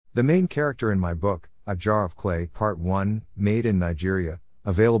The main character in my book, A Jar of Clay, Part 1, Made in Nigeria,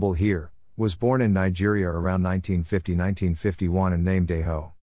 available here, was born in Nigeria around 1950-1951 and named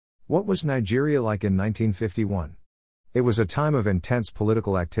Eho. What was Nigeria like in 1951? It was a time of intense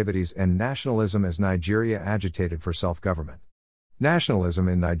political activities and nationalism as Nigeria agitated for self-government. Nationalism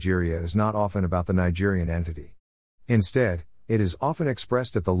in Nigeria is not often about the Nigerian entity. Instead, it is often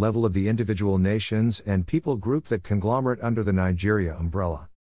expressed at the level of the individual nations and people group that conglomerate under the Nigeria umbrella.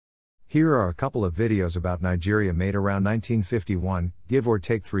 Here are a couple of videos about Nigeria made around 1951, give or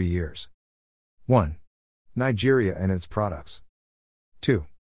take 3 years. 1. Nigeria and its products. 2.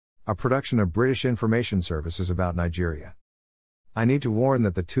 A production of British Information Services about Nigeria. I need to warn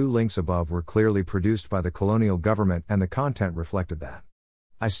that the 2 links above were clearly produced by the colonial government and the content reflected that.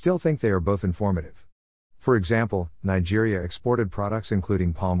 I still think they are both informative. For example, Nigeria exported products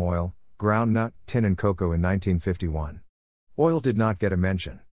including palm oil, groundnut, tin and cocoa in 1951. Oil did not get a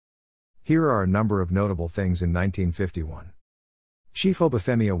mention. Here are a number of notable things in 1951. Chief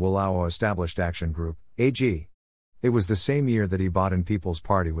Obafemi Awolowo established Action Group, AG. It was the same year that Ibadan People's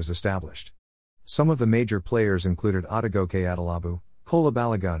Party was established. Some of the major players included Adegoke Adelabu, Kola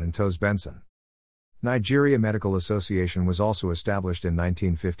Balogun and Toz Benson. Nigeria Medical Association was also established in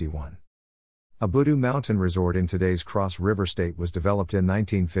 1951. Abudu Mountain Resort in today's Cross River State was developed in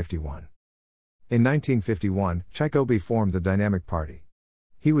 1951. In 1951, Chikobi formed the Dynamic Party.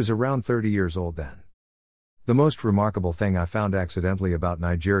 He was around 30 years old then. The most remarkable thing I found accidentally about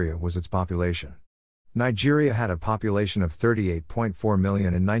Nigeria was its population. Nigeria had a population of 38.4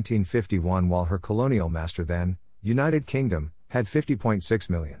 million in 1951 while her colonial master then, United Kingdom, had 50.6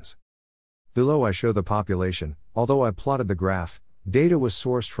 millions. Below I show the population, although I plotted the graph, data was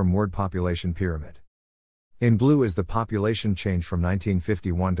sourced from Word Population Pyramid. In blue is the population change from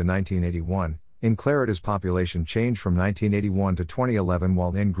 1951 to 1981, in claret is population change from 1981 to 2011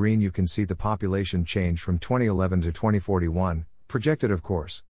 while in green you can see the population change from 2011 to 2041, projected of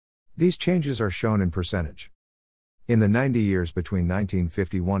course. These changes are shown in percentage. In the 90 years between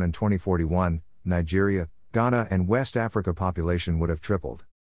 1951 and 2041, Nigeria, Ghana and West Africa population would have tripled.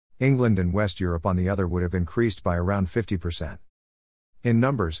 England and West Europe on the other would have increased by around 50%. In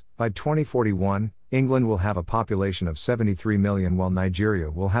numbers, by 2041, England will have a population of 73 million while Nigeria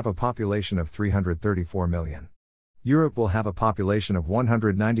will have a population of 334 million. Europe will have a population of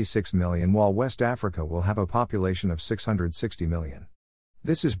 196 million while West Africa will have a population of 660 million.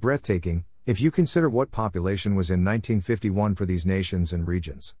 This is breathtaking, if you consider what population was in 1951 for these nations and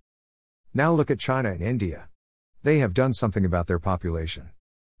regions. Now look at China and India. They have done something about their population.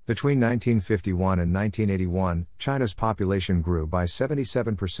 Between 1951 and 1981, China's population grew by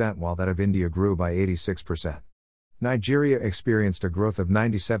 77% while that of India grew by 86%. Nigeria experienced a growth of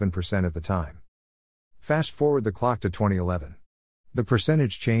 97% at the time. Fast forward the clock to 2011. The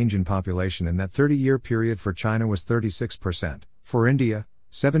percentage change in population in that 30-year period for China was 36%, for India,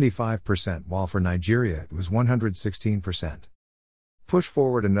 75%, while for Nigeria it was 116%. Push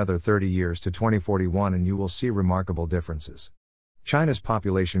forward another 30 years to 2041 and you will see remarkable differences. China's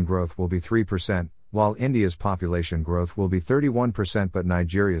population growth will be 3%, while India's population growth will be 31% but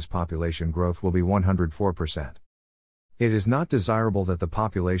Nigeria's population growth will be 104%. It is not desirable that the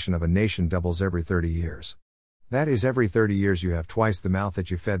population of a nation doubles every 30 years. That is, every 30 years you have twice the mouth that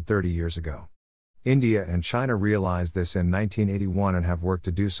you fed 30 years ago. India and China realized this in 1981 and have worked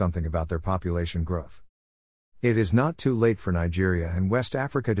to do something about their population growth. It is not too late for Nigeria and West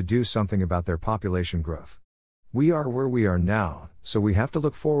Africa to do something about their population growth. We are where we are now, so we have to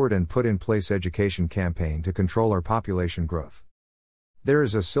look forward and put in place education campaign to control our population growth. There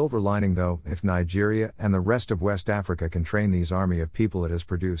is a silver lining though, if Nigeria and the rest of West Africa can train these army of people it has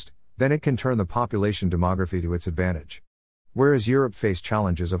produced, then it can turn the population demography to its advantage. Whereas Europe faced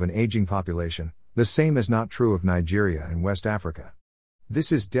challenges of an aging population, the same is not true of Nigeria and West Africa.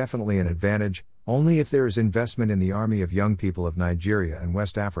 This is definitely an advantage, only if there is investment in the army of young people of Nigeria and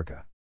West Africa.